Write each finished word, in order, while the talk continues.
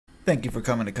Thank you for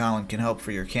coming to Colin Can Help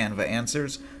for your Canva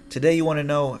answers. Today you want to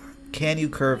know, can you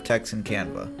curve text in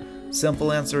Canva?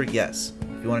 Simple answer, yes.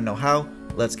 If you want to know how,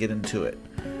 let's get into it.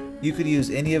 You could use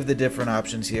any of the different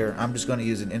options here. I'm just going to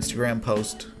use an Instagram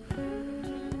post.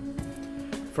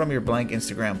 From your blank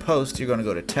Instagram post, you're going to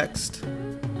go to text.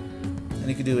 And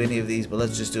you could do any of these, but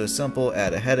let's just do a simple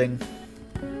add a heading.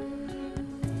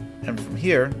 And from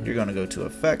here, you're going to go to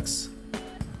effects.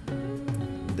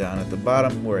 Down at the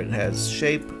bottom where it has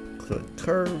shape, click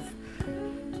curve.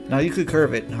 Now you could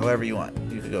curve it however you want.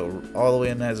 You could go all the way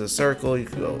in as a circle, you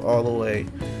could go all the way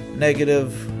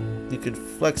negative, you could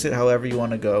flex it however you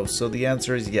want to go. So the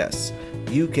answer is yes,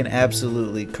 you can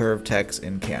absolutely curve text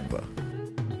in Canva.